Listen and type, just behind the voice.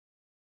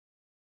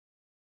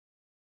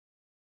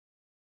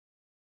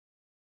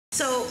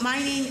So my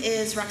name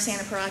is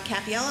Roksana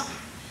Pirog-Cappiella.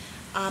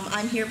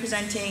 I'm here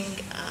presenting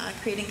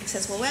Creating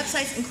Accessible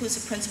Websites,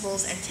 Inclusive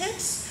Principles and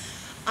Tips.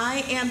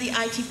 I am the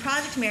IT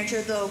project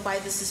manager, though by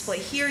this display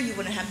here you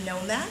wouldn't have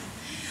known that.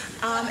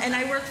 And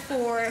I work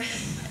for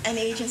an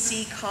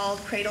agency called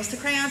Cradles to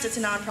Crayons. It's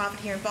a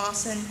nonprofit here in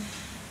Boston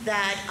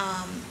that,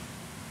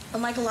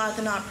 unlike a lot of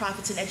the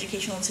nonprofits and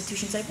educational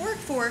institutions I've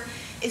worked for,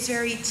 is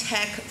very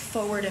tech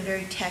forward and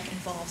very tech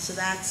involved. So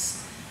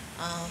that's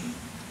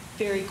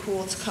very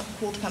cool. It's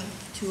cool to come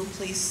to a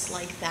place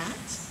like that.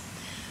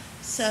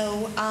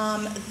 So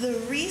the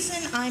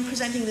reason I'm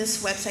presenting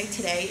this website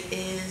today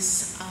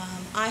is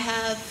I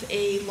have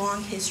a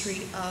long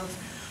history of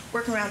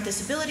working around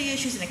disability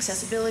issues, and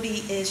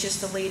accessibility is just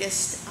the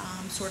latest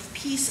sort of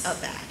piece of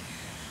that.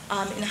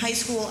 In high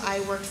school, I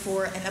worked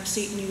for an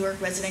upstate New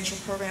York residential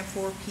program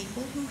for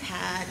people who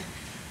had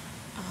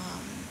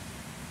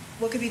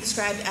what could be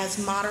described as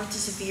moderate to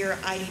severe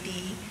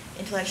IDD,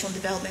 intellectual and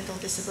developmental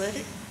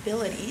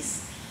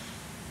disabilities.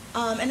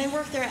 And I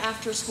worked there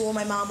after school.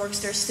 My mom works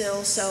there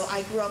still, so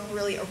I grew up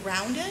really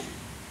around it.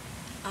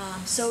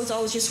 So it's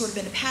always just sort of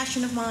been a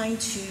passion of mine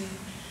to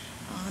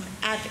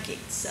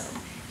advocate. So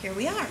here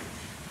we are.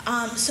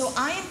 So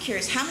I am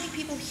curious, how many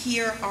people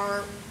here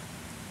are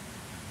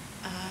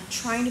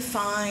trying to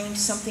find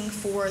something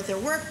for their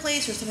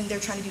workplace or something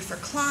they're trying to do for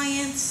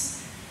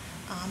clients?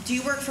 Do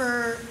you work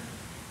for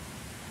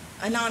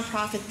a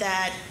nonprofit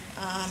that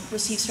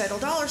receives federal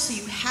dollars, so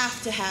you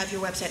have to have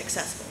your website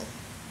accessible?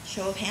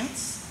 Show of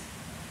hands.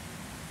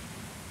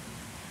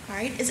 All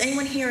right, is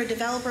anyone here a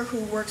developer who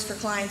works for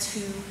clients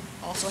who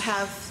also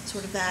have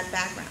sort of that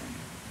background?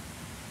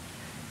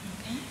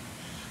 Okay.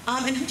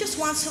 And who just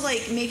wants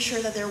to make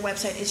sure that their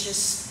website is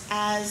just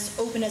as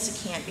open as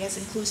it can be, as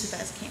inclusive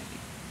as it can be?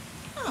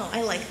 Oh,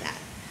 I like that.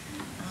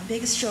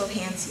 Biggest show of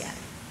hands yet.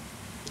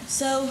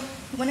 So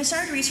when I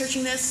started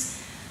researching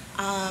this,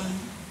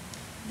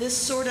 this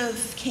sort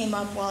of came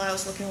up while I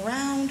was looking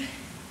around.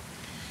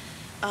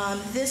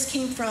 This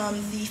came from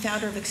the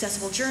founder of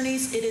Accessible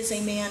Journeys. It is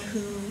a man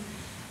who,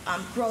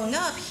 growing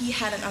up, he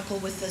had an uncle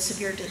with a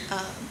severe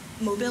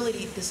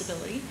mobility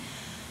disability.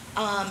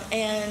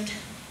 And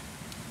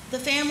the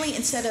family,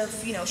 instead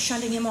of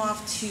shunting him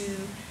off to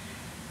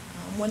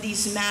one of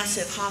these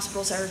massive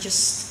hospitals that are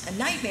just a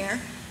nightmare,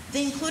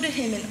 they included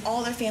him in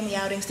all their family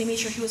outings. They made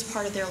sure he was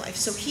part of their life.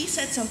 So he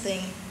said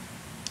something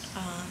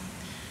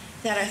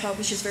that I thought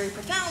was just very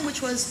profound,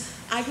 which was,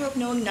 I grew up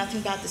knowing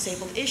nothing about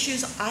disabled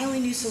issues. I only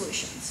knew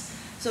solutions.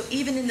 So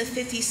even in the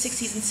 50s,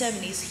 60s, and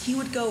 70s, he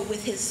would go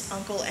with his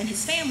uncle and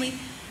his family,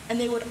 and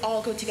they would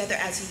all go together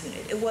as a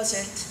unit. It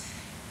wasn't,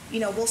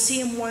 we'll see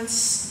him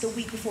once the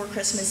week before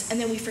Christmas, and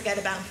then we forget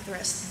about him for the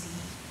rest of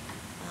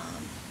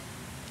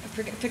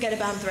the forget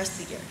about him the rest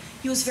of the year.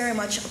 He was very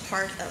much a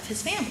part of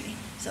his family.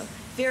 So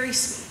very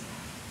sweet.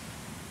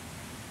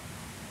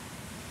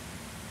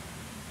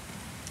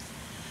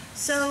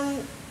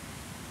 So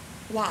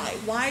why?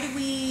 Why do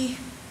we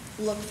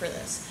look for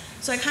this?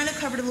 So I kind of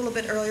covered a little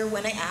bit earlier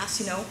when I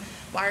asked,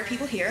 why are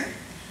people here?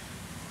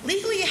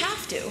 Legally, you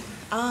have to.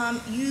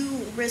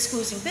 You risk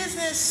losing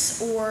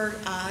business or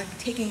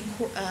taking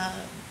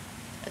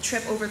a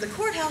trip over the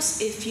courthouse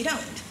if you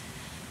don't.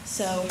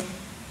 So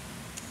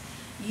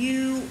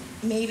you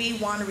maybe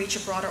want to reach a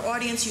broader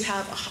audience. You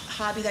have a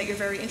hobby that you're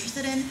very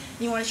interested in, and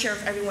you want to share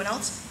with everyone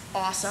else.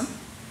 Awesome.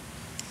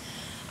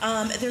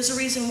 There's a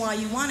reason why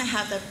you want to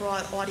have that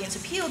broad audience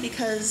appeal,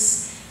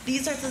 because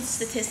these are the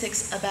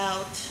statistics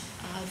about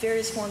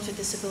various forms of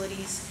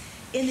disabilities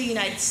in the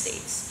United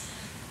States.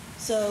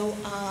 So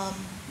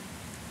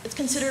it's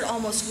considered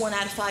almost 1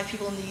 out of 5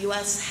 people in the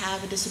US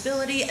have a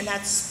disability, and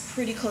that's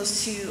pretty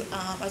close to,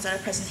 I was at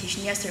a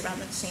presentation yesterday about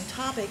the same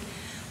topic,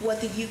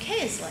 what the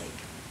UK is like.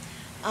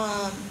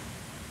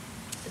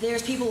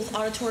 There's people with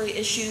auditory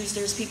issues,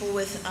 there's people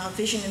with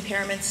vision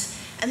impairments,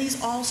 and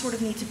these all sort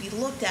of need to be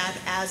looked at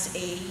as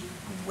a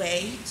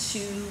way to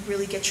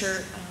really get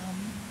your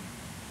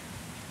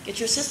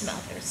system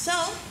out there. So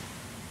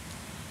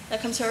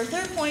that comes to our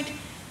third point.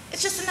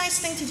 It's just a nice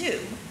thing to do.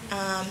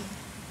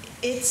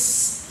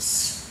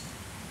 It's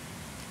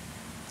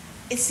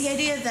the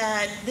idea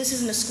that this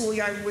isn't a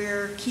schoolyard.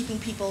 We're keeping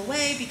people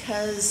away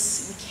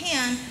because we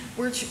can.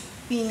 We're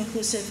being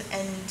inclusive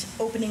and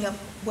opening up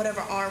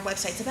whatever our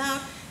website's about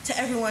to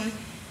everyone,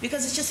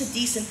 because it's just a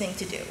decent thing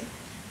to do,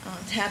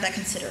 to have that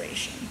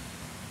consideration.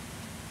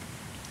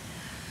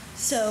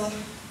 So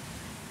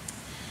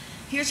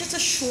here's just a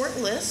short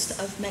list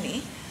of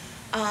many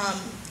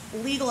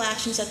legal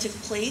actions that took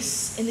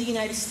place in the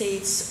United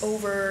States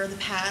over the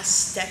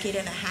past decade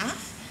and a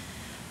half.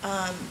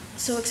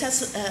 So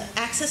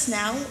Access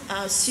Now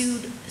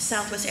sued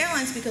Southwest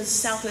Airlines because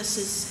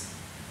Southwest's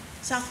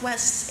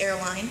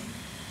airline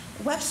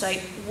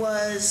website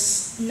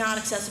was not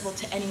accessible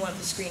to anyone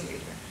with a screen reader.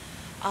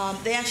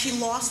 They actually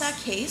lost that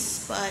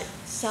case, but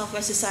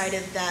Southwest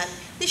decided that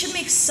they should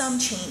make some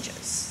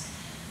changes.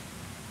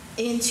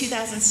 In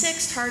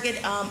 2006, Target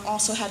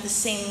also had the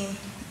same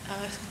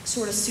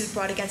sort of suit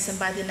brought against them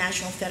by the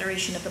National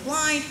Federation of the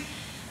Blind.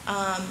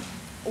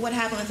 What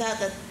happened with that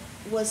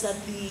was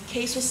that the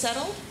case was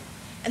settled,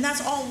 and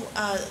that's all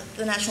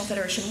the National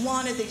Federation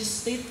wanted.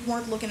 They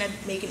weren't looking at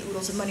making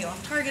oodles of money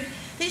off target.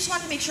 They just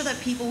wanted to make sure that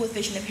people with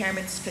vision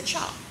impairments could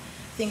shop.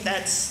 I think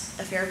that's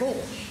a fair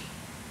goal.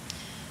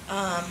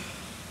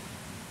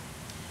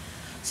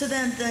 So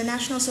then the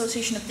National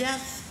Association of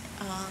Deaf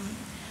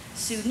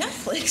sued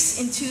Netflix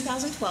in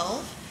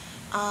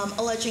 2012,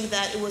 alleging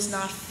that it was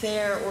not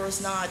fair or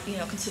was not,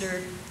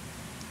 considered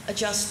a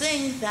just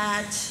thing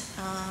that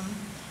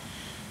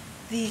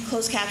the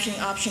closed captioning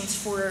options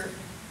for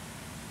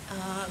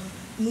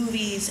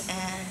movies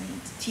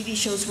and TV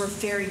shows were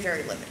very,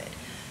 very limited.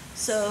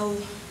 So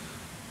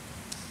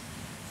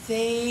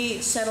they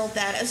settled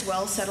that as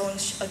well. Settling,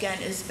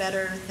 again, is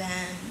better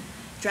than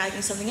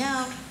dragging something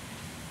out.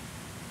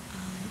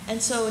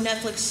 And so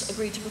Netflix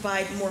agreed to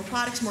provide more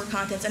products, more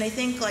content. And I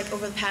think like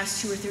over the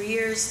past 2 or 3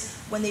 years,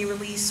 when they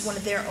release one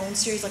of their own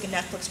series, like a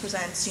Netflix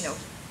presents,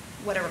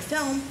 whatever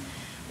film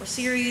or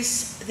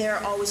series,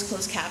 they're always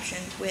closed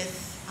captioned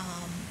with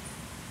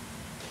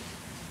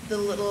the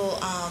little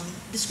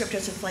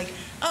descriptors of like,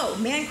 oh,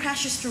 man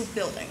crashes through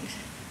building.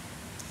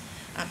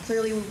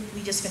 Clearly,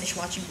 we just finished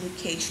watching Luke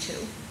Cage 2.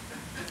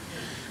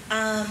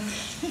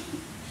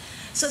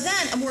 So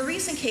then, a more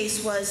recent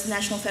case was the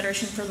National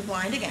Federation for the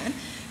Blind again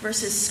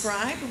versus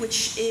Scribe,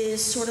 which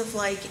is sort of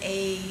like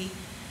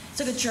it's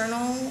like a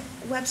journal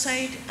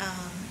website.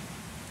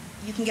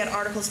 You can get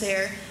articles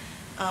there,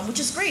 which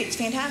is great. It's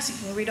fantastic.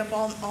 You can read up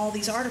all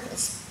these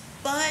articles,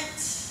 but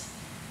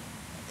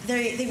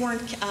they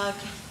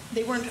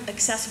weren't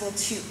accessible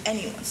to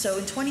anyone. So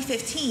in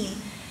 2015,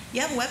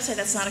 you have a website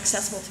that's not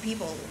accessible to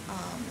people,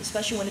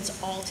 especially when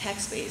it's all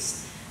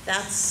text-based.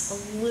 That's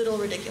a little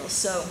ridiculous.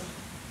 So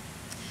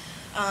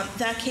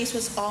that case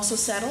was also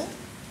settled.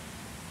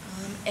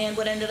 And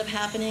what ended up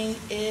happening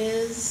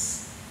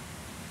is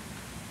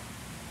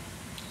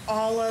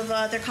all of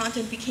their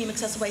content became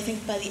accessible, I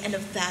think, by the end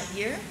of that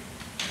year.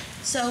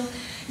 So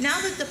now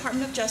the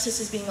Department of Justice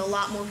is being a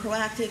lot more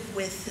proactive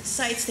with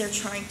sites. They're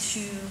trying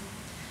to,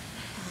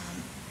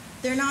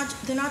 they're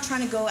not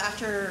trying to go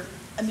after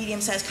a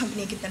medium-sized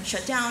company and get them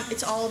shut down.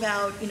 It's all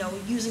about,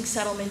 using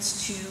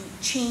settlements to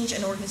change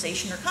an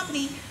organization or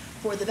company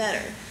for the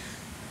better.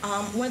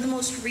 One of the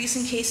most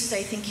recent cases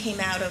I think came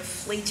out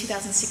of late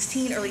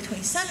 2016, early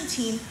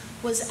 2017,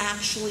 was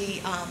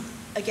actually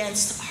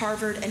against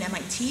Harvard and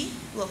MIT,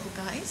 local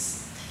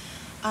guys.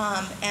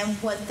 And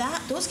what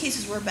those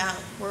cases were about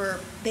were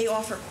they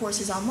offer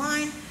courses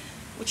online,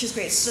 which is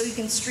great. So you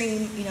can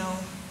stream,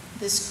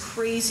 this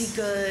crazy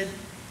good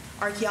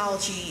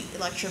archaeology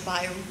lecture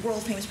by a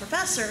world-famous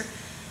professor,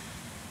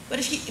 but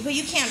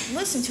you can't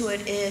listen to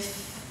it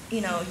if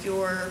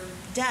you're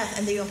deaf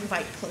and they don't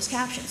provide closed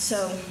captions.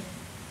 So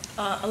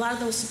a lot of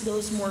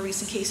those more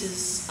recent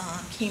cases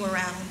came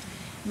around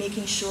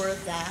making sure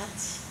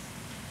that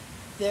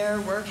there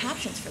were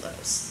captions for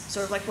those,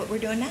 sort of like what we're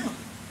doing now.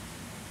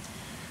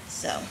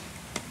 So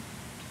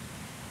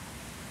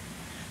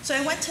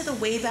I went to the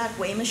Wayback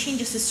Way machine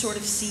just to sort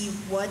of see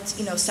what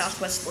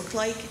Southwest looked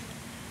like,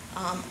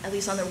 at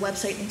least on their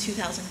website in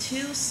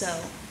 2002.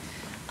 So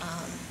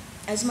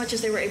as much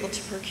as they were able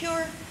to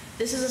procure,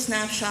 this is a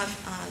snapshot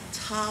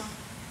top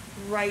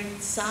right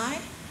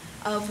side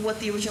of what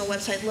the original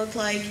website looked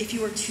like. If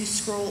you were to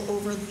scroll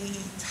over the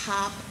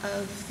top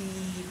of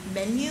the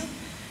menu,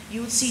 you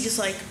would see just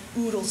like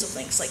oodles of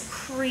links, like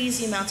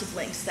crazy amounts of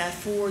links that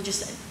for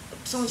just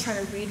someone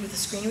trying to read with a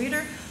screen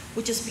reader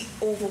would just be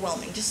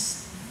overwhelming,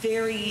 just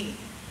very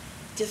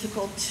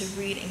difficult to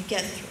read and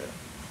get through.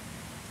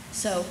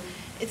 So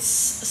it's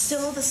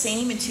still the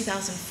same in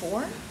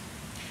 2004.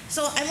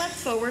 So I leapt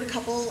forward a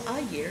couple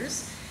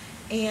years,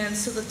 and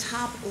so the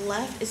top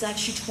left is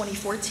actually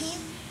 2014,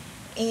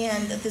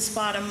 and this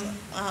bottom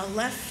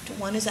left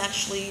one is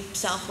actually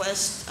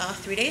Southwest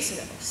 3 days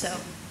ago. So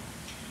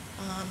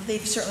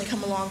they've certainly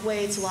come a long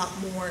way. It's a lot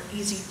more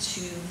easy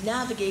to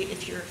navigate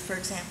if you're, for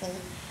example,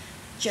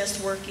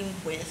 just working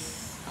with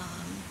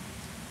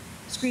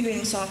screen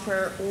reading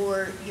software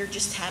or you're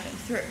just tabbing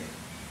through.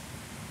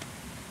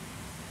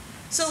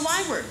 So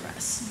why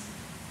WordPress?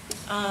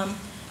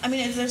 I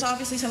mean, there's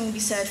obviously something to be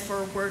said for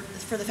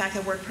the fact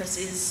that WordPress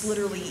is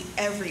literally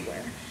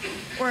everywhere,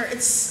 or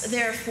it's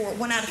there for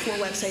 1 out of 4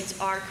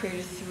 websites are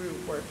created through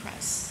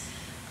WordPress.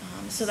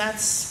 So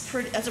that's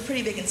a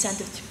pretty big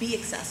incentive to be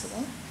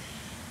accessible.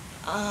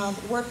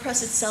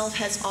 WordPress itself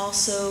has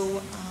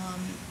also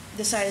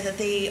decided that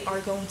they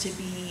are going to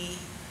be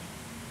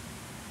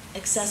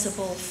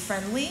accessible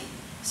friendly.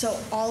 So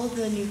all of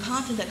the new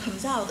content that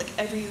comes out, like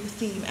every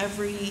theme,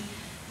 every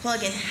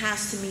plugin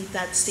has to meet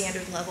that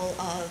standard level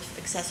of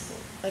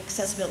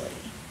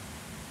accessibility.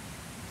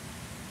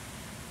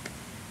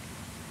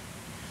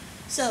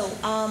 So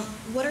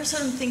what are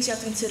some things you have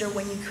to consider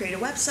when you create a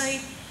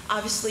website?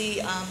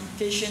 Obviously,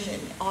 vision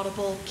and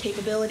audible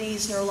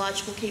capabilities,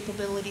 neurological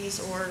capabilities,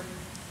 or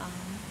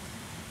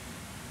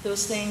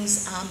those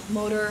things.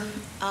 Motor,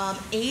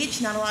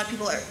 age. Not a lot of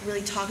people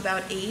really talk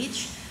about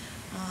age.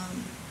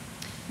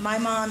 My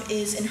mom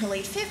is in her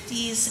late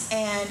 50s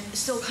and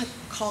still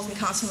calls me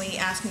constantly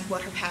asking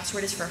what her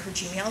password is for her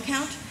Gmail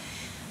account.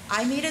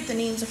 I made it the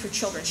names of her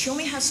children. She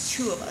only has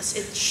 2 of us.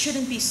 It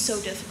shouldn't be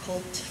so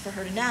difficult for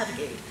her to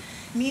navigate.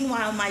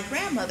 Meanwhile, my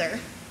grandmother,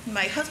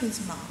 my husband's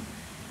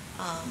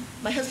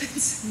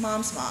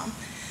mom's mom,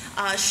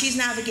 she's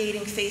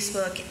navigating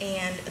Facebook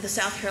and the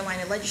South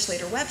Carolina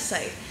legislator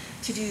website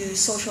to do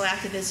social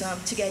activism,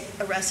 to get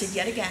arrested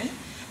yet again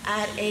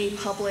at a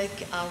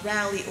public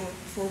rally or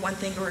for one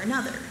thing or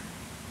another.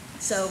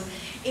 So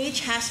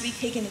age has to be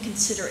taken into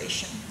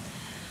consideration.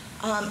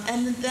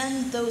 And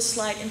then those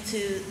slide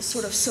into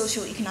sort of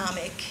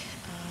socioeconomic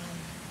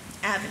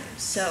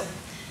avenues.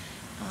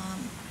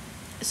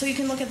 So you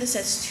can look at this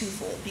as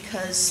twofold,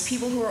 because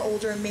people who are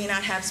older may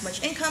not have as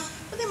much income,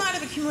 but they might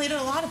have accumulated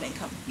a lot of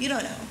income. You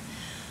don't know.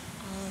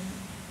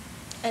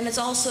 And it's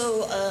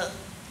also a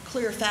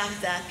clear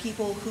fact that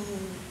people who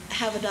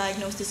have a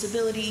diagnosed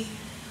disability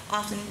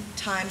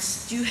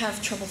oftentimes do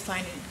have trouble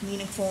finding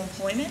meaningful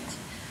employment,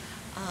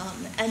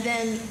 and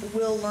then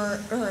will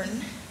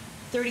earn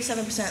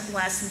 37%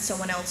 less than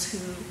someone else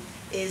who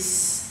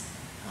is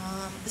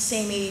the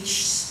same age,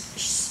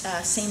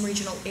 same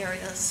regional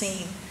area,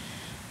 same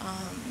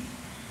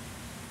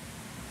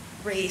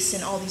race,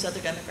 and all these other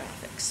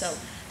demographics. So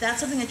that's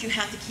something that you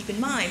have to keep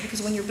in mind,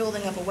 because when you're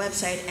building up a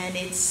website, and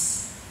it's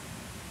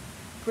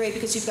great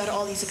because you've got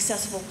all these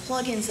accessible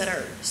plugins that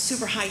are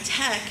super high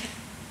tech,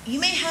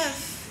 you may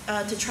have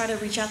to try to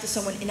reach out to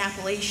someone in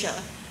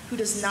Appalachia who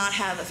does not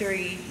have a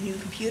very new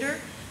computer,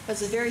 but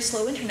has a very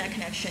slow internet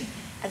connection,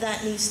 and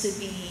that needs to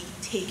be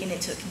taken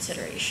into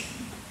consideration.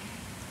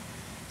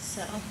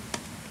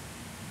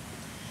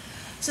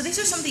 So these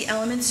are some of the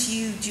elements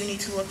you do need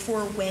to look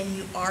for when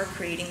you are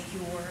creating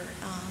your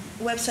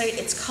website.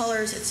 Its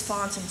colors, its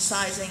fonts and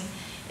sizing,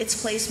 its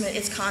placement,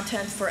 its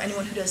content for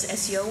anyone who does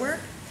SEO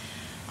work.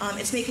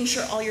 It's making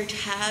sure all your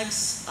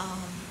tags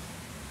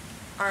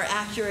are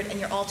accurate and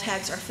your alt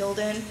tags are filled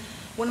in.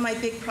 One of my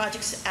big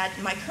projects at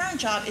my current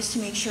job is to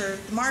make sure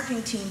the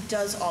marketing team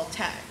does alt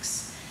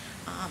tags.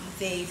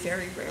 They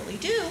very rarely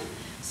do,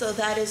 so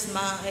that is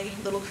my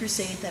little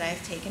crusade that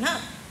I've taken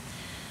up.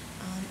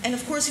 And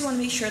of course, you want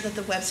to make sure that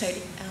the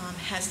website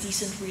has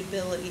decent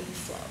readability and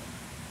flow.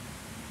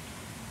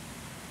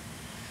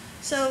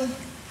 So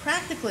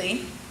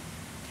practically,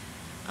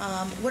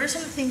 what are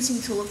some of the things you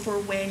need to look for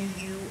when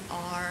you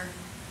are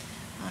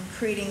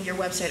creating your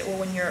website, or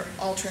when you're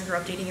altering or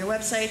updating your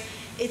website?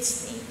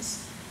 It's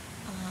themes.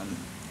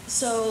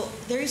 So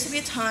there used to be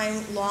a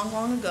time long,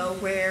 long ago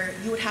where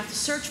you would have to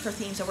search for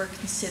themes that were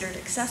considered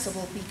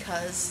accessible,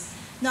 because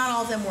not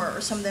all of them were,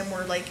 or some of them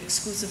were like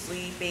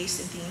exclusively based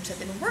in themes that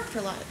didn't work for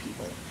a lot of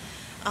people.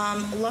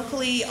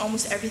 Luckily,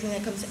 almost everything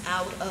that comes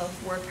out of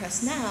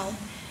WordPress now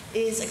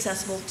is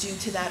accessible due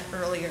to that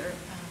earlier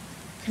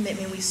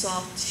commitment we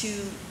saw to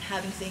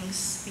having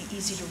things be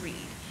easy to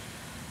read.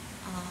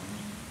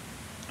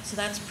 So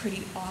that's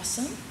pretty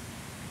awesome.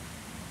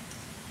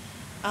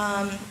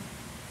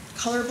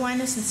 Color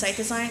blindness and site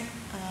design.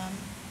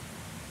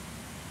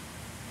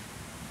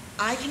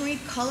 I can read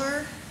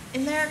color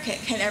in there.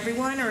 Can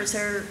everyone, or is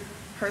there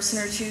a person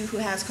or two who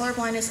has color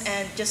blindness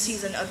and just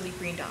sees an ugly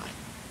green dot?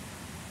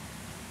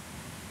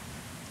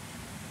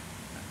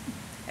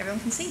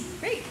 Everyone can see.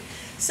 Great.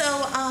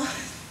 So,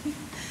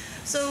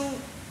 so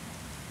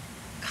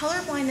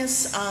color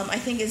blindness, I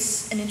think,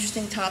 is an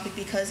interesting topic,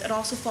 because it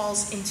also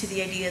falls into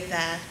the idea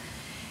that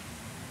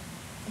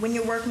when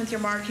you're working with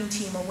your marketing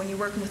team, or when you're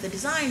working with a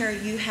designer,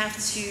 you have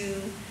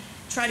to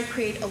try to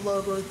create a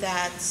logo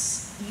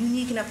that's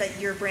unique enough that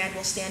your brand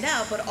will stand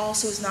out, but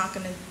also is not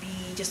going to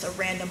be just a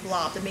random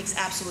blob that makes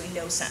absolutely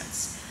no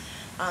sense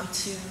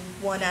to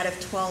 1 out of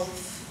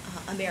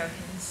 12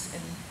 Americans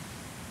in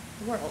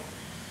the world.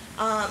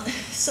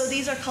 So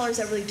these are colors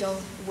that really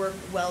don't work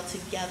well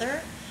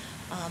together.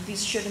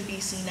 These shouldn't be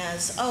seen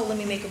as, oh, let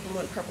me make a blue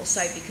and purple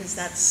site, because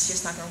that's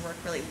just not going to work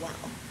really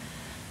well.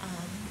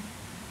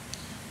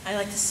 I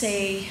like to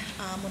say,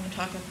 when I'm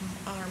talking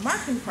with our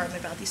marketing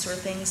department about these sort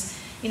of things,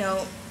 you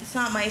know, it's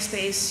not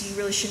MySpace. You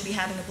really shouldn't be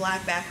having a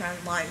black background,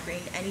 lime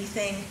green,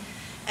 anything.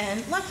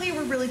 And luckily,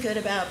 we're really good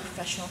about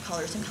professional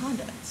colors and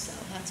content, so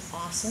that's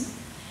awesome.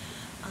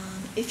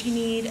 If you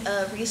need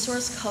a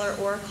resource, Color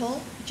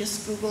Oracle,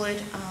 just Google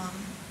it.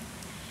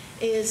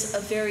 Is a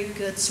very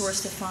good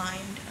source to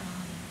find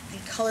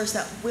the colors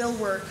that will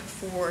work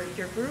for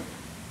your group,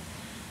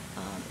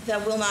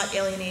 that will not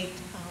alienate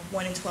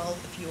 1 in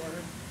 12 of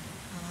your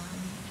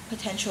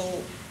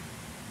potential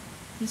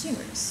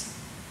consumers.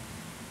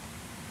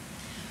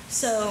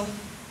 So,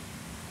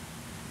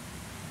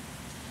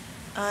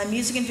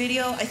 music and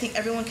video, I think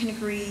everyone can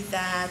agree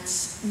that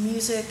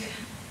music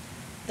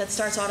that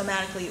starts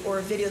automatically, or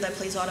a video that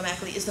plays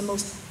automatically, is the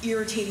most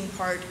irritating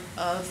part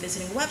of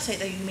visiting a website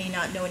that you may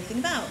not know anything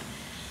about.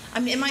 I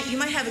mean, you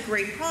might have a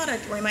great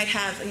product, or you might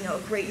have, you know,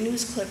 a great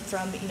news clip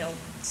from, you know,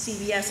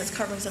 CBS that's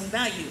covering some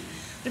value.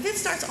 But if it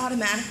starts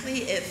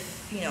automatically,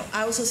 if, you know,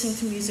 I was listening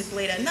to music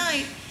late at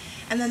night,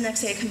 and then the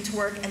next day I come to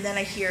work, and then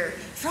I hear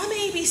from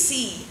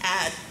ABC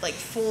at like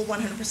full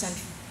 100%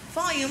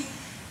 volume,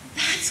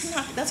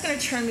 that's going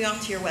to turn me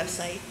off to your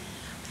website.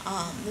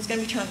 that's going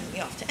to be turning me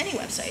off to any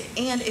website.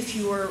 And if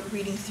you're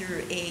reading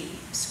through a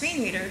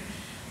screen reader,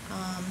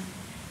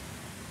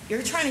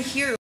 you're trying to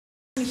hear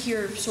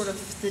sort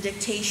of the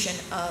dictation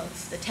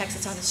of the text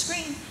that's on the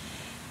screen,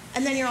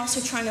 and then you're also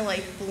trying to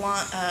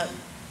blot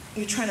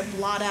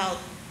out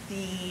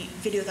the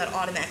video that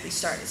automatically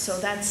started. So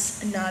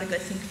that's not a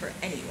good thing for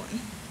anyone.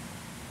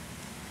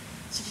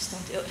 So just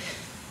don't do it.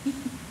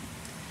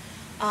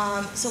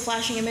 So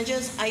flashing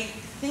images, I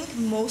think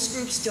most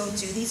groups don't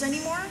do these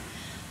anymore.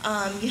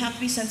 You have to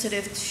be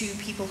sensitive to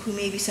people who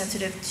may be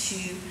sensitive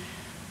to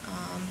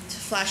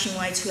flashing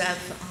lights, who have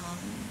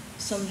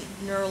some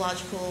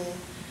neurological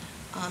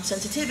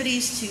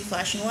sensitivities to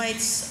flashing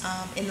lights.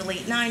 In the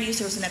late 90s,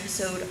 there was an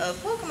episode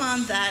of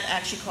Pokemon that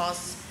actually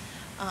caused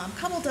a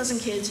couple dozen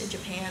kids in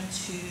Japan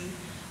to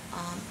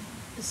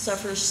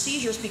suffer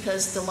seizures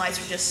because the lights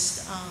were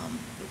just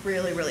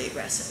really, really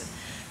aggressive.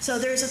 So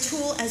there's a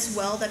tool as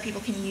well that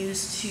people can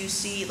use to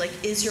see, like,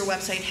 is your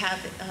website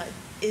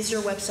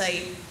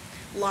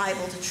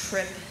liable to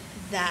trip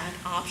that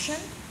option?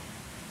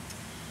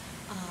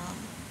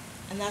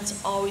 And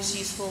that's always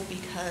useful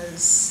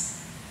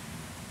because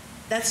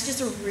that's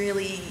just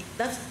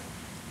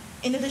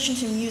in addition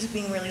to music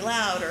being really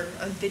loud or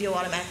a video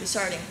automatically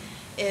starting,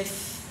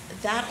 if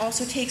that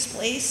also takes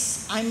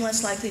place, I'm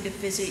less likely to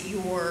visit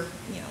your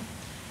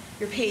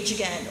page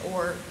again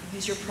or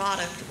use your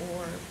product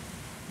or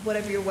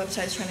whatever your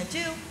website is trying to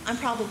do. I'm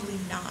probably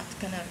not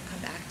going to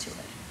come back to it.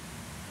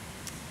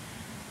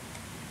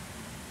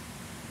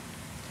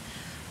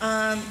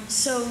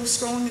 So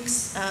scrolling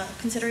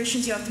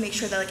considerations, you have to make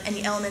sure that like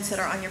any elements that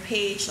are on your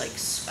page, like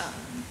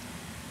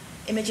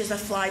images that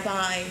fly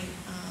by,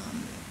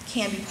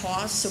 can be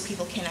paused so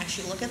people can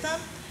actually look at them.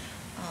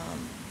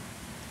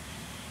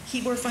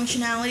 Keyboard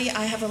functionality,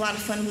 I have a lot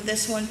of fun with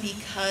this one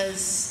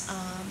because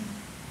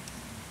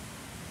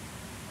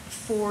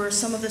for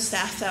some of the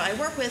staff that I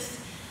work with,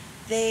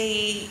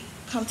 they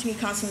come to me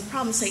constantly with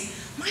problems, say,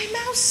 my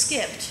mouse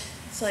skipped.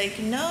 It's like,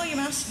 no,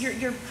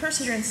 your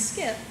cursor didn't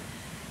skip.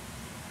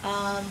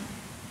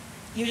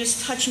 You're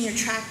just touching your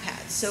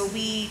trackpad. So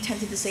we tend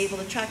to disable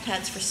the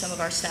trackpads for some of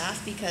our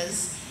staff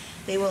because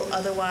they will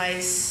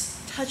otherwise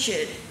touch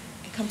it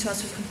and come to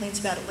us with complaints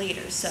about it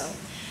later. So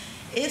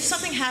if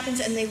something happens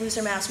and they lose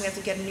their mouse and we have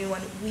to get a new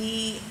one,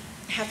 we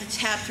have to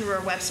tab through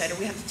our website or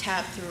we have to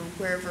tab through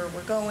wherever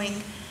we're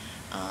going.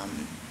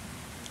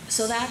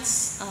 So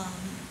that's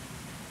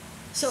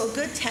so a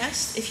good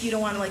test if you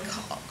don't want to like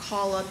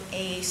call up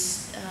a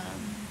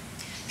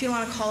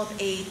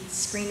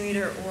screen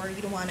reader or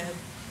you don't want to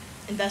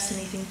invest in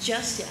anything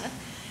just yet,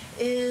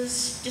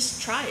 is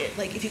just try it.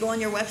 Like if you go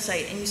on your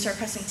website and you start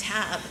pressing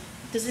tab,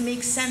 does it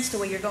make sense the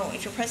way you're going?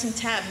 If you're pressing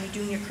tab and you're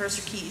doing your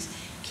cursor keys,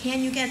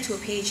 can you get to a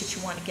page that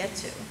you want to get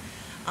to?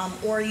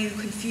 Or are you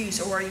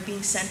confused, or are you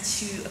being sent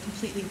to a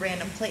completely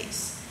random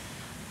place?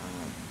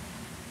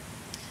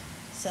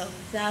 So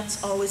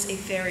that's always a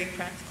very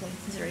practical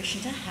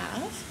consideration to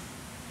have.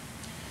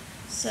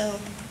 So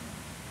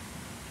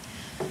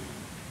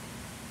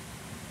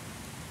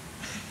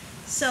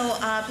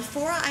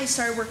before I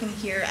started working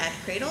here at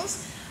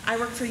Cradles, I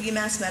worked for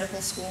UMass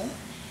Medical School,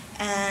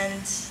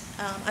 and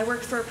I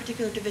worked for a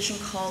particular division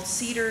called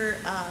CDER,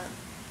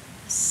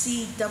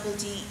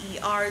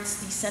 CDDER. It's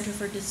the Center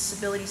for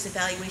Disabilities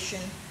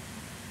Evaluation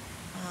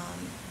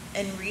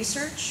and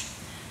Research.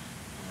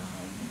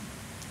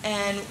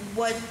 And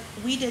what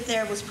we did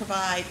there was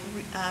provide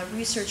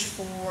research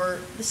for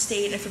the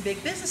state and for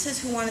big businesses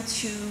who wanted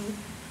to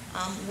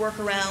work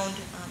around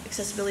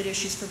accessibility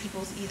issues for people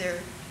with either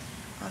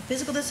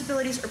physical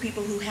disabilities or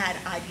people who had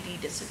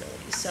IDD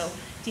disabilities. So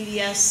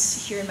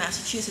DDS here in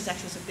Massachusetts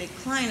actually was a big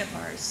client of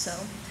ours. So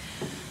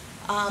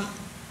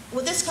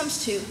what this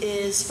comes to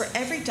is for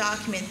every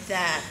document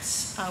that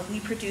we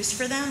produce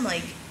for them,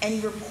 like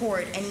any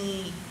report,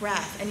 any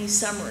graph, any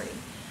summary,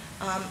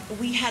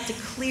 we had to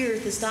clear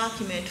this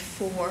document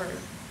for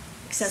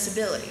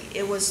accessibility.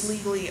 It was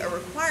legally a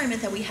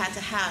requirement that we had to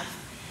have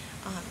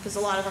because a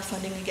lot of our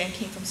funding, again,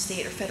 came from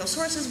state or federal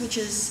sources, which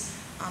is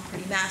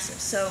pretty massive.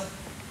 So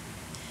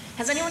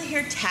has anyone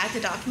here tagged a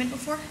document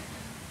before?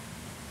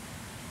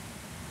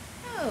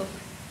 Oh,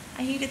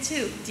 I hate it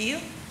too. Do you?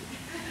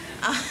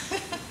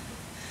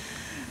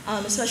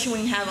 Especially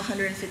when you have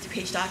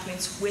 150-page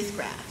documents with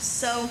graphs.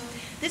 So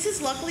this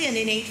is luckily an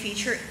innate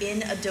feature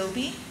in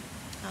Adobe,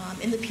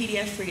 in the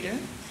PDF reader.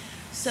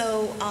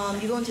 So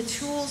you go into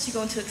Tools, you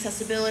go into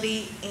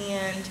Accessibility,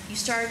 and you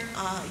start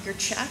your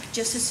check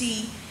just to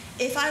see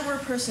if I were a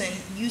person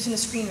using a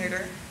screen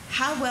reader,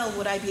 how well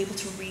would I be able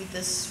to read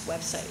this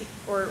website?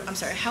 Or, I'm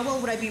sorry, how well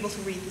would I be able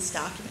to read this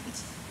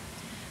document?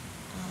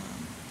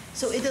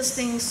 So it does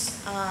things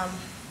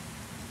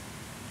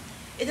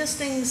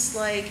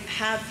like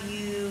have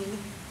you,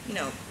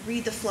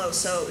 read the flow.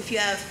 So if you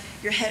have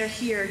your header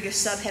here, your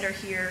subheader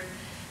here,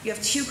 you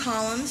have two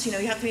columns, you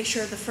have to make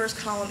sure the first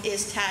column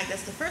is tagged.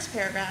 That's the first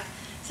paragraph.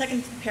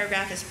 Second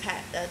paragraph is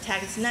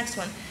tagged as the next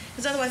one.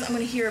 Because otherwise I'm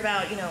going to hear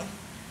about,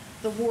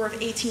 the War of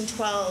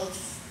 1812,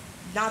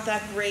 not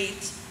that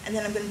great, and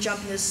then I'm going to jump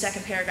into the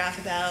second paragraph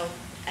about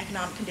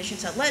economic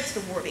conditions that led to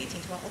the War of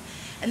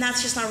 1812. And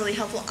that's just not really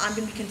helpful. I'm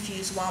going to be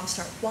confused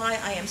why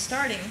I am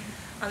starting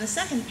on the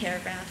second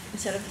paragraph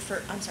instead of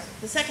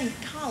the second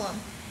column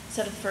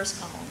instead of the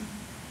first column.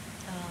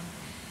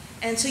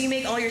 And so you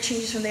make all your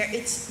changes from there.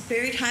 It's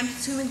very time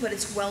consuming, but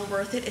it's well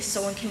worth it if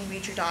someone can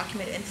read your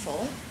document in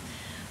full.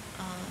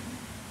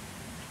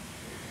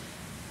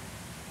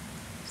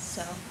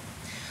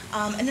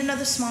 And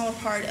another smaller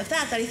part of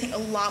that I think a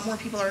lot more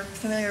people are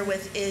familiar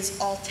with is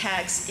alt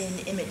tags in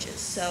images.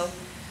 So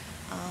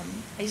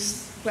I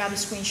just grabbed a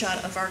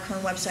screenshot of our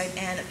current website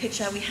and a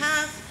picture that we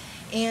have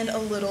and a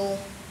little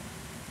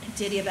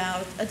ditty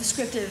about a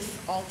descriptive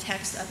alt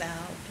text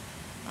about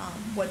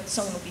what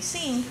someone will be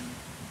seeing,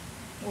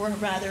 or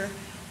rather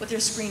what their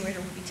screen reader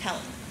would be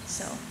telling them.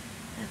 So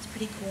that's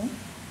pretty cool.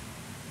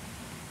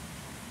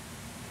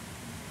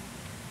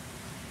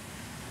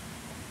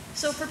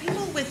 So for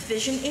people with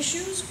vision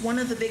issues, one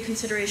of the big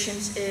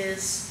considerations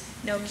is,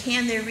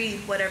 can they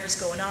read whatever's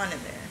going on in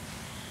there?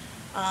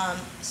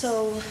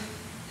 So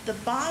the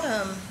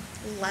bottom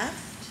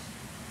left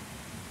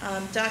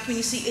document,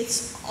 you see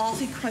it's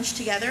awfully crunched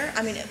together.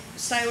 I mean,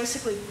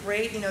 stylistically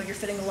great, you're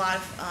fitting a lot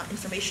of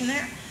information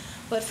there.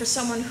 But for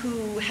someone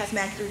who has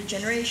macular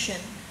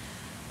degeneration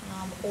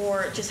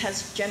or just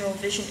has general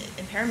vision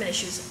impairment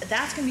issues,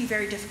 that's going to be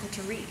very difficult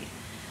to read.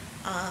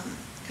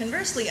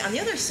 Conversely, on the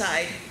other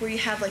side, where you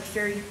have like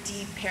very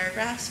deep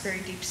paragraphs,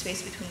 very deep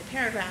space between the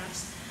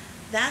paragraphs,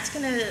 that's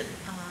gonna,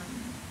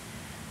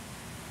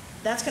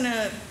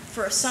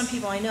 for some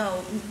people I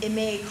know, it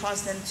may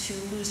cause them to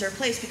lose their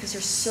place because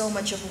there's so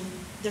much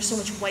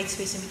white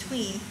space in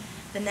between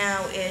that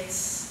now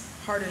it's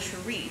harder to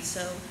read.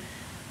 So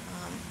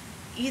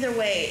either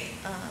way,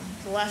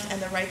 the left and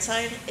the right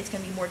side, it's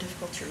going to be more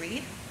difficult to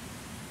read.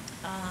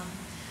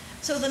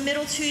 So the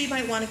middle two you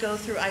might want to go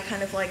through. I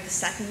kind of like the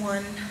second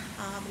one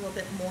a little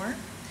bit more.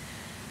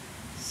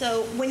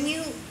 So when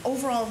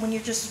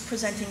you're just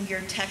presenting your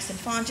text and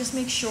font, just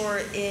make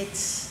sure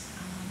it's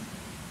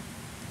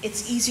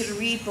easy to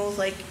read, both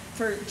like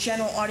for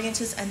general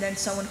audiences and then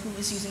someone who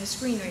is using a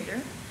screen reader.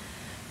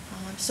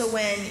 So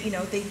when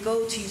they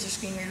go to use a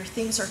screen reader,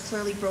 things are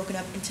clearly broken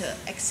up into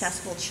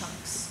accessible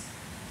chunks.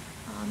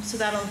 So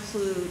that'll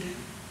include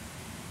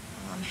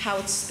how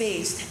it's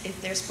spaced,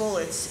 if there's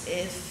bullets,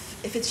 if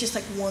it's just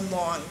like one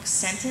long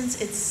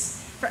sentence, it's,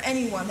 for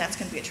anyone, that's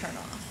going to be a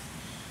turnoff.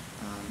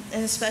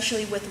 And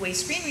especially with the way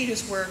screen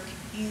readers work,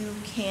 you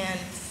can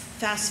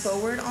fast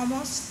forward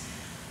almost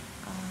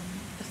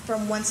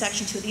from one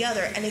section to the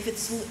other. And if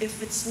it's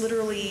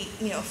literally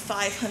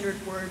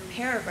 500-word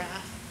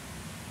paragraph,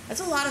 that's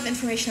a lot of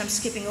information I'm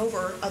skipping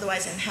over.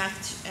 Otherwise, I'm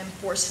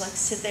forced to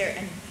sit there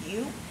and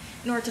view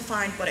in order to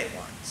find what I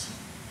want.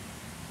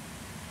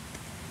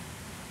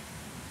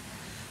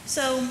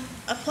 So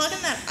a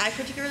plugin that I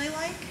particularly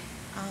like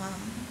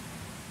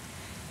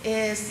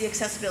is the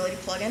accessibility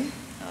plugin,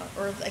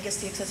 or I guess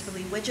the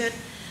accessibility widget.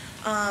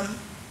 I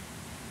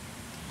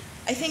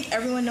think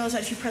everyone knows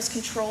that if you press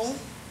Control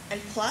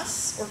and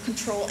plus or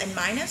Control and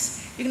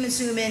minus, you're going to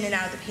zoom in and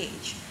out of the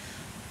page.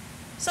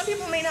 Some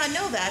people may not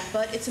know that,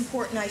 but it's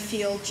important, I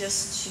feel,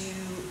 just to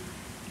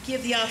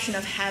give the option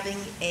of having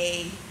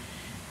an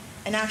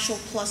actual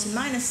plus and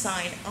minus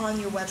sign on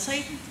your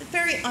website. It's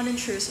very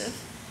unintrusive.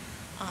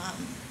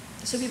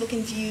 So people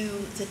can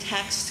view the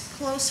text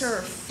closer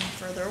or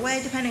further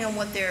away, depending on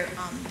what their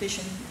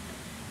vision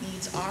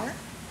needs are.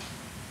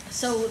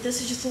 So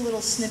this is just a little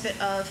snippet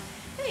of,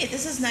 hey,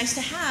 this is nice to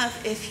have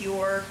if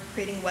you're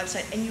creating a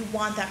website and you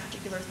want that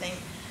particular thing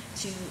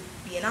to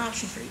be an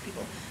option for you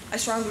people. I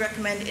strongly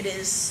recommend it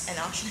is an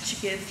option that you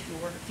give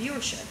your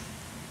viewership.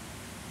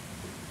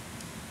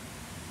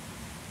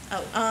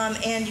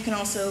 And you can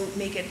also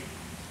make it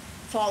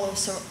follow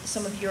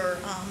some of your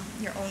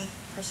own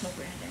personal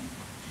branding.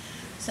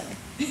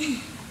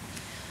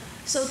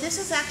 So this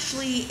is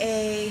actually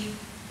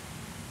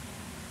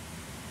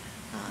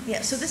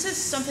so this is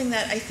something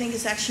that I think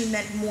is actually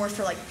meant more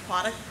for like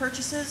product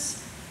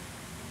purchases.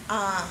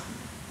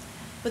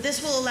 But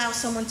this will allow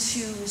someone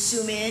to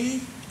zoom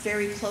in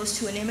very close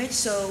to an image.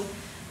 So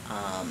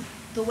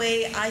the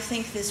way I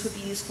think this would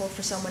be useful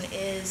for someone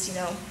is,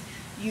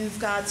 you've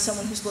got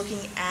someone who's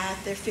looking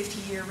at their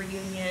 50-year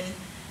reunion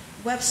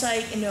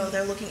website,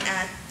 they're looking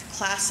at the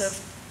class of,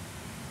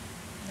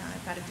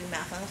 I've got to do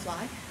math on the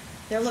fly.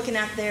 They're looking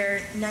at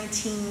their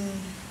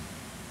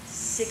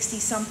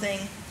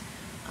 1960-something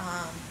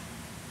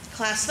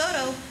class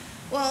photo.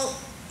 Well,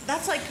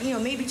 that's like,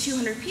 maybe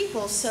 200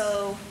 people.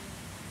 So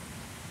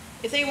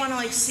if they want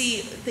to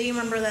see, they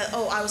remember that,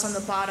 oh, I was on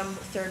the bottom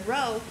third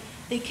row,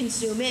 they can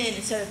zoom in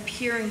instead of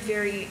peering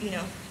very,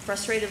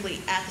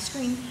 frustratedly at the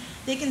screen.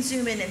 They can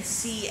zoom in and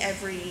see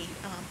every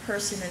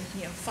person and,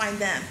 find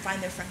them,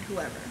 find their friend,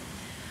 whoever.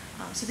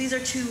 So these are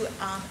two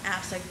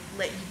apps that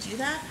let you do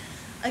that.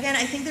 Again,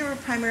 I think they were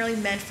primarily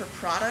meant for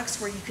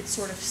products where you could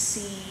sort of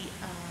see,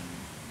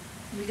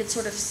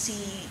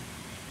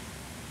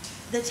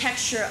 the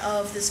texture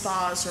of this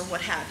vase or what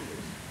have you.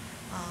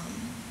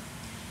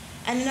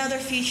 And another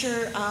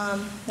feature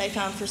that I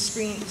found for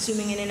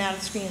zooming in and out of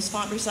the screen is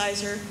font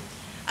resizer.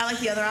 I like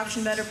the other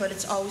option better, but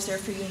it's always there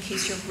for you in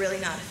case you're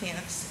really not a fan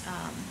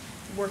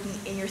of working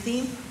in your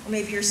theme, or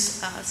maybe your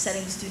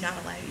settings do not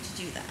allow you to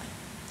do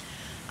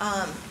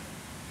that.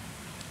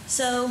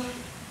 So,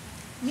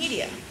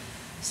 media.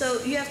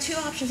 So you have two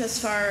options as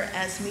far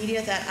as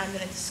media that I'm going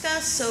to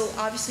discuss. So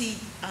obviously,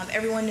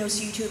 everyone knows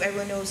YouTube.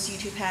 Everyone knows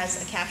YouTube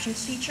has a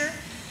captions feature.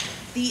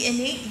 The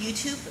innate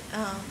YouTube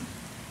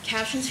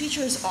captions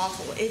feature is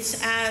awful.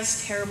 It's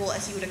as terrible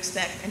as you would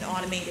expect an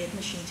automated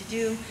machine to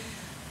do.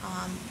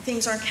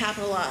 Things aren't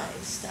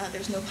capitalized.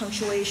 There's no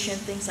punctuation,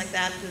 things like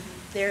that. The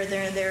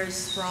there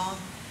is wrong.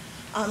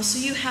 So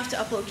you have to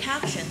upload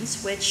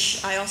captions,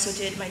 which I also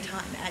did my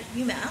time at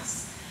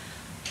UMass,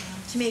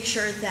 to make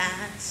sure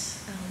that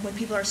when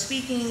people are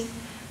speaking,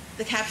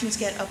 the captions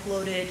get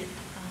uploaded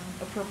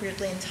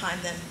appropriately and time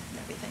them and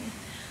everything.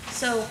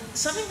 So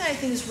something that I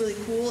think is really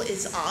cool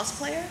is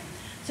OzPlayer.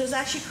 So it's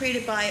actually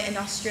created by an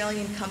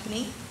Australian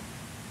company.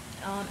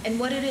 And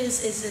what it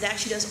is it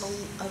actually does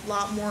a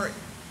lot more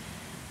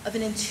of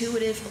an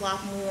intuitive, a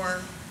lot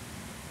more,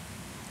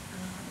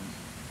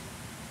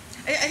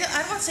 I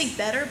don't want to say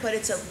better, but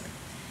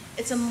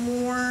it's a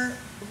more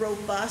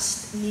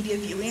robust media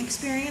viewing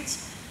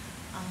experience.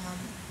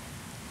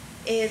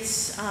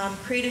 It's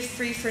created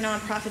free for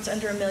nonprofits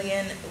under $1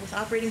 million with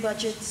operating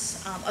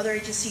budgets. Other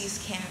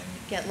agencies can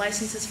get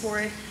licenses for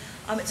it.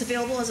 It's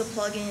available as a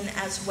plugin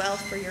as well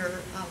for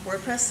your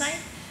WordPress site.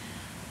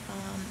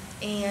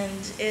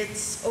 And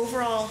it's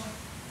overall,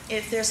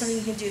 if there's something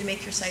you can do to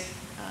make your site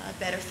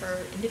better for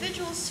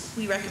individuals,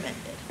 we recommend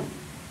it.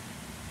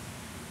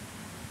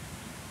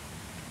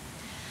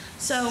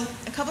 So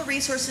a couple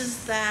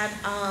resources that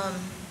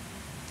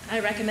I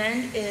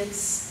recommend.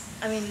 This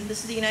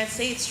is the United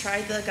States.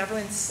 Try the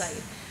government's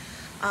site.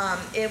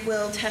 It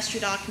will test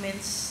your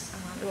documents.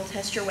 It will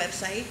test your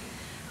website.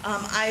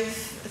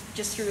 I've,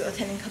 just through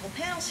attending a couple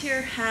panels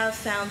here, have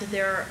found that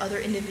there are other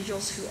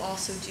individuals who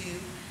also do,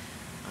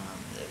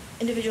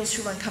 individuals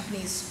who run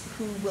companies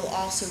who will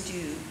also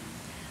do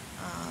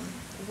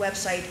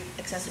website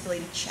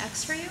accessibility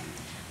checks for you.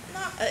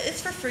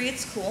 It's for free,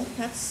 it's cool,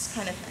 that's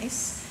kind of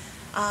nice.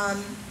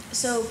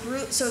 So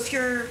if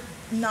you're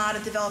not a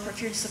developer, if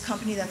you're just a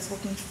company that's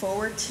looking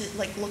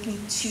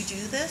to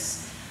do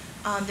this,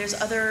 there's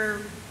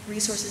other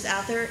resources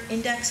out there.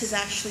 Index is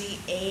actually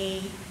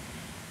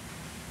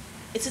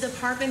it's a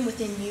department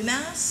within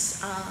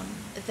UMass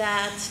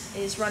that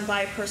is run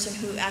by a person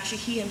who actually,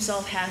 he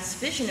himself has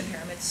vision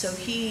impairments, so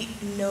he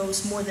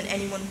knows more than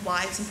anyone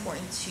why it's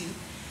important to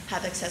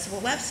have accessible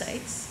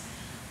websites.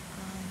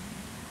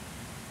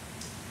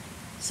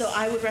 So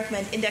I would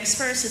recommend Index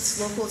first. It's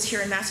local, it's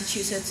here in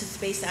Massachusetts, it's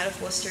based out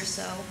of Worcester,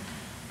 so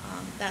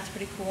that's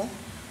pretty cool.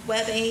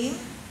 WebAIM,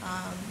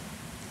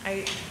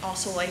 I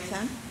also like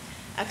them.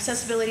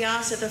 Accessibility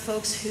Oz are the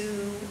folks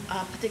who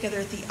put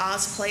together the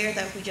OzPlayer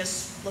that we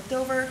just looked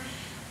over.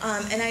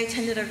 And I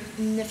attended a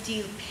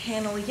nifty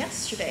panel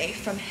yesterday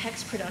from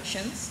Hex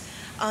Productions.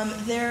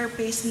 They're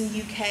based in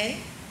the UK.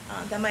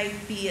 That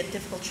might be a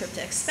difficult trip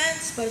to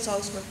expense, but it's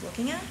always worth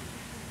looking at.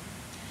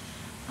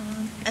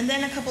 And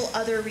then a couple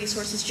other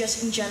resources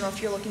just in general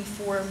if you're looking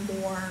for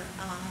more,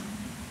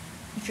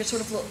 if you're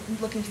sort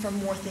of looking for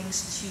more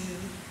things to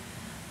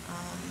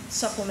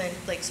supplement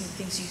like some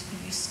things you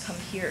come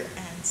here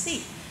and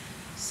see.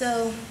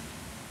 So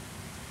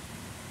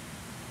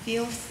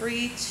feel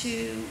free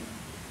to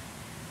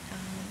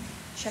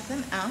check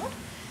them out.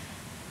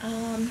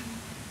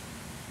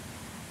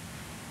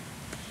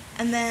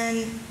 And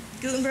then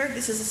Gutenberg,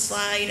 this is a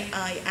slide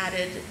I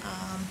added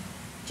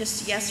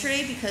just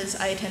yesterday because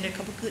I attended a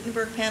couple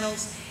Gutenberg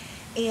panels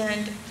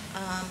and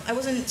I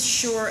wasn't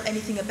sure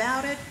anything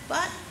about it,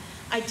 but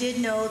I did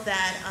know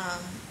that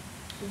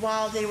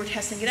while they were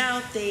testing it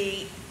out,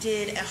 they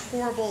did a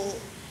horrible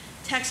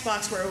text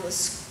box where it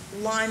was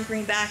lime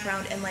green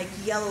background and like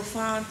yellow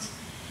font,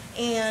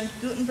 and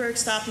Gutenberg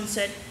stopped and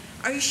said,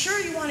 "Are you sure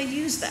you want to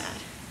use that?"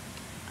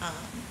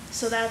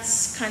 So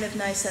that's kind of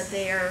nice that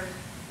they're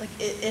like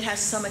it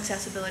has some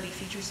accessibility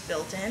features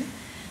built in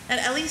that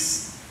at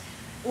least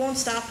won't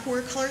stop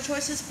poor color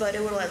choices, but it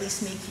will at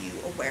least make you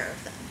aware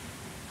of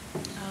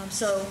them.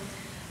 So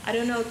I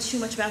don't know too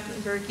much about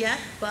Gutenberg yet,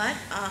 but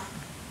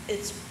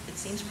it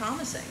seems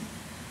promising.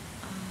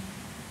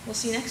 We'll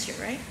see you next year,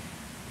 right?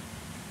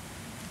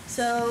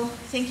 So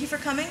thank you for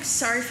coming.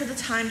 Sorry for the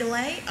time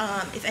delay.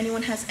 If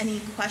anyone has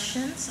any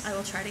questions, I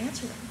will try to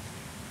answer them.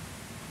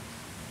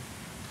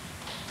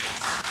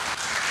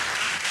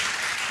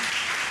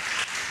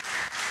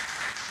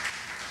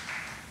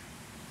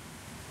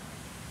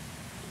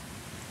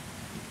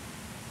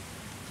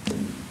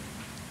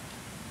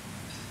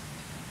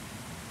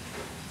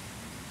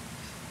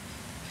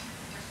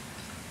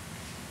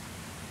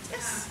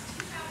 Yes.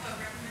 Do you have a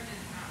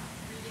recommended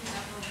reading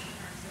level in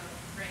terms of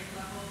grade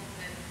level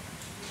that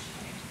we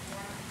should aim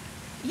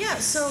for? Yeah,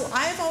 so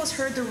I've always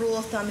heard the rule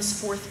of thumb is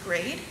 4th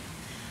grade.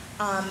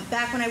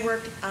 Back when I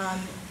worked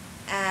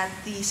at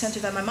the center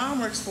that my mom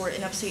works for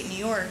in upstate New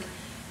York,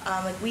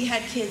 like we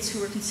had kids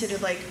who were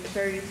considered like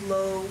very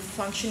low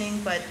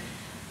functioning, but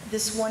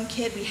this one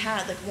kid we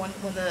had, like one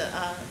of the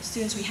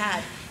students we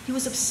had, he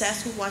was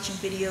obsessed with watching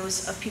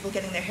videos of people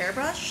getting their hair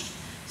brushed.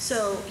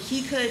 So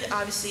he could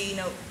obviously, you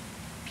know,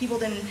 people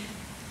didn't,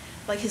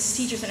 like his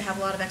teachers didn't have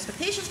a lot of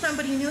expectations from him,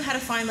 but he knew how to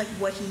find like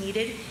what he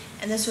needed.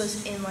 And this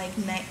was in like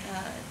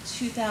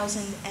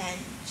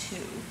 2002.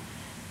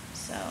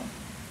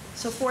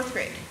 So fourth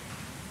grade.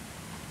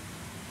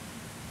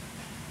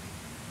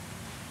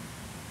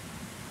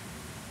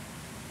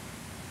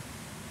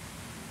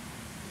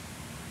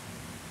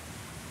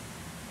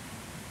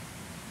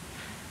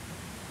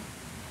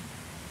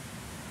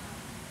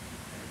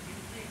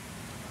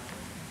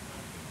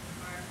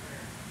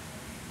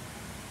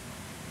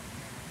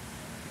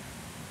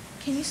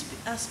 Can you speak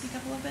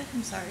up a little bit?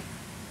 I'm sorry.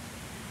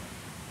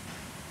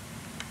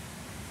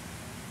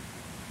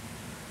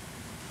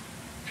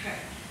 Okay.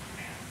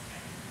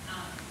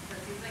 So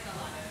it seems like a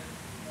lot of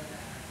the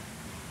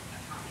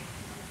topics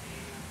on the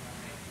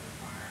website so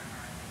far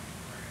are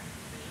for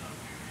visual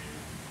impairment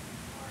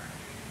or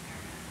hearing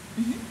impairment.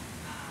 Mm-hmm.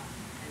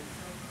 And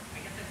so I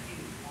guess I've seen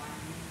one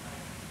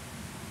like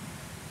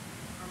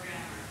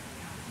program or an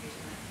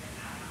application that you can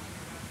add onto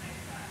your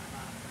website that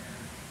allows for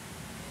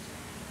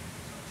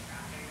visual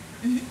tracking.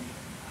 Mm-hmm.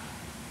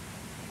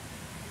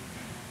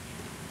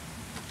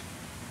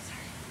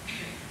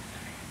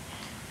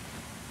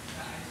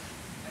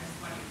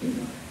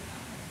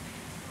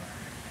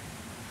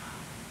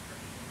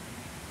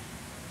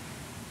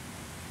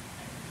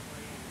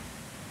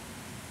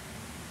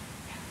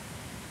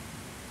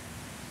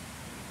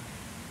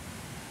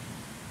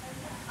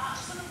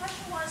 So the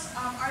question was,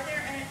 are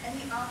there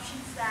any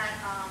options that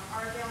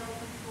are available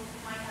for people who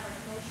might have like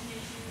motion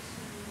issues,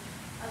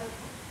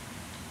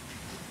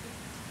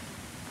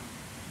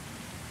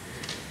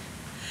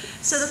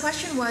 So the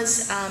question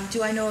was,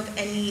 do I know of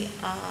any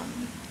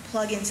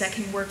plugins that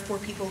can work for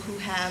people who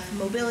have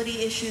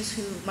mobility issues,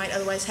 who might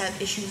otherwise have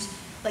issues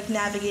like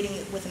navigating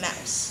it with a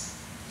mouse?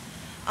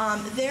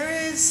 There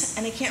is,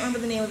 and I can't remember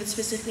the name of it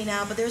specifically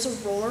now, but there's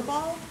a roller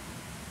ball.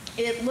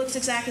 It looks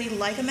exactly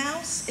like a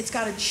mouse. It's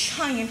got a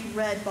giant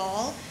red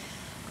ball,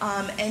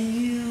 and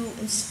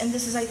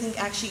this is, I think,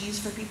 actually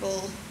used for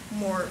people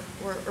or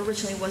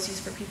originally was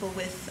used for people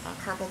with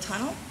carpal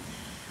tunnel.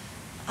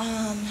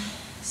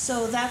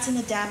 So that's an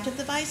adaptive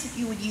device that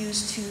you would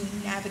use to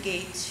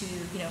navigate to,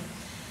 you know,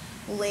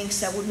 links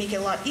that would make it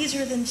a lot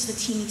easier than just a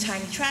teeny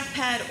tiny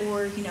trackpad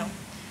or, you know,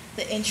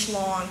 the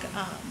inch-long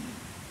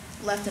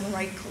left and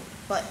right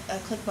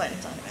click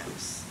buttons on a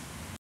mouse.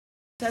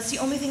 That's the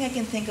only thing I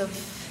can think of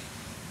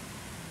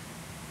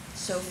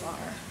so far.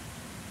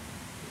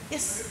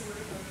 Yes?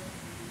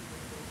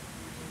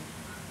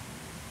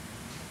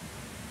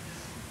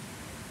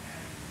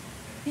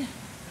 Yeah.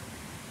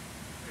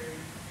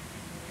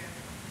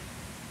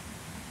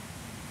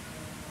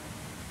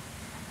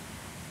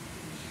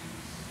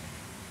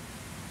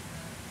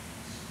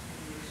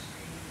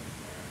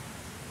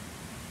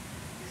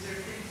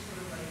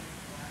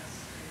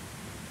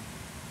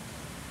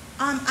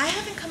 I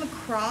haven't come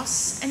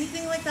across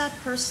anything like that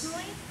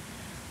personally.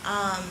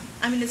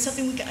 I mean, it's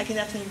something I can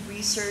definitely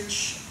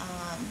research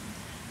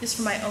just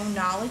for my own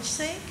knowledge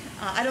sake.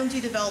 I don't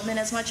do development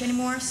as much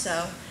anymore,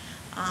 so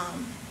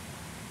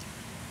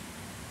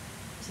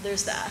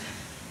there's that.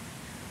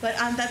 But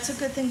that's a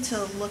good thing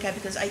to look at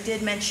because I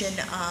did mention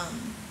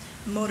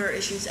motor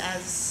issues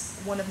as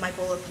one of my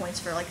bullet points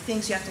for like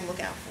things you have to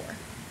look out for.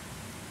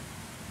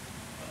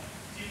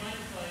 Do you mind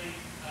if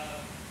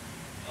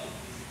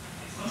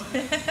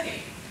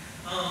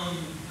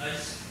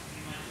do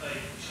you mind if I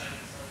chime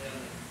in on the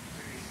other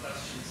previous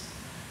questions?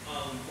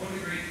 One of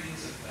the great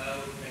things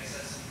about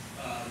accessible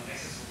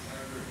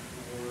hardware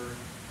for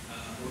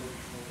motor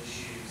control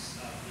issues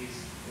is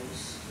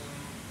most of them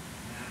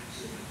map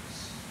to a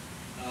mouse.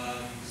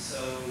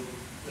 So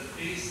the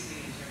biggest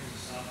thing in terms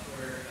of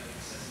software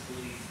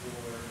accessibility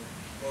for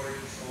motor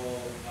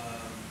control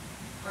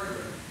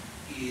hardware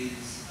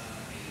is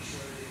making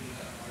sure that you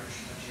have large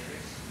touch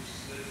areas, which is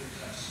good for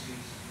touch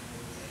screens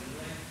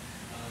anyway.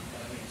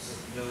 But you know, so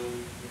no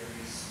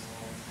very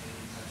small,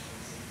 tiny touch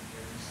points that you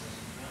can use the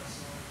mouse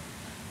on.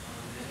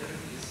 And the other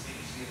thing is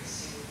making sure you have a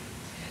single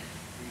intent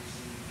for each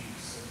thing you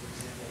use. So for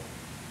example,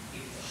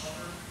 if it's a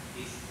hover,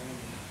 it's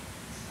only up.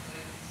 It's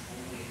click, it's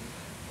only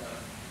input. But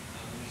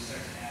when you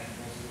start to add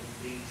multiple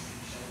things that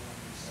you show up on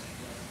your site,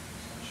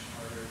 it's much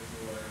harder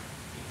for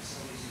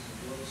facilities using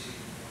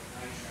Bluetooth or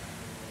eye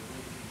tracking or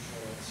link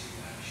control to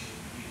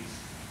actually use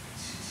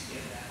to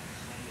get that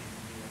kind of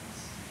nuance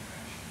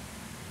interaction.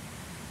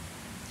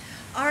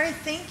 All right,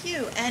 thank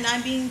you. And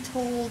I'm being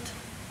told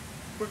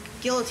we're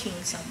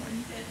guillotining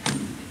someone.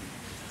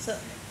 So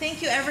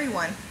thank you,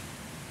 everyone.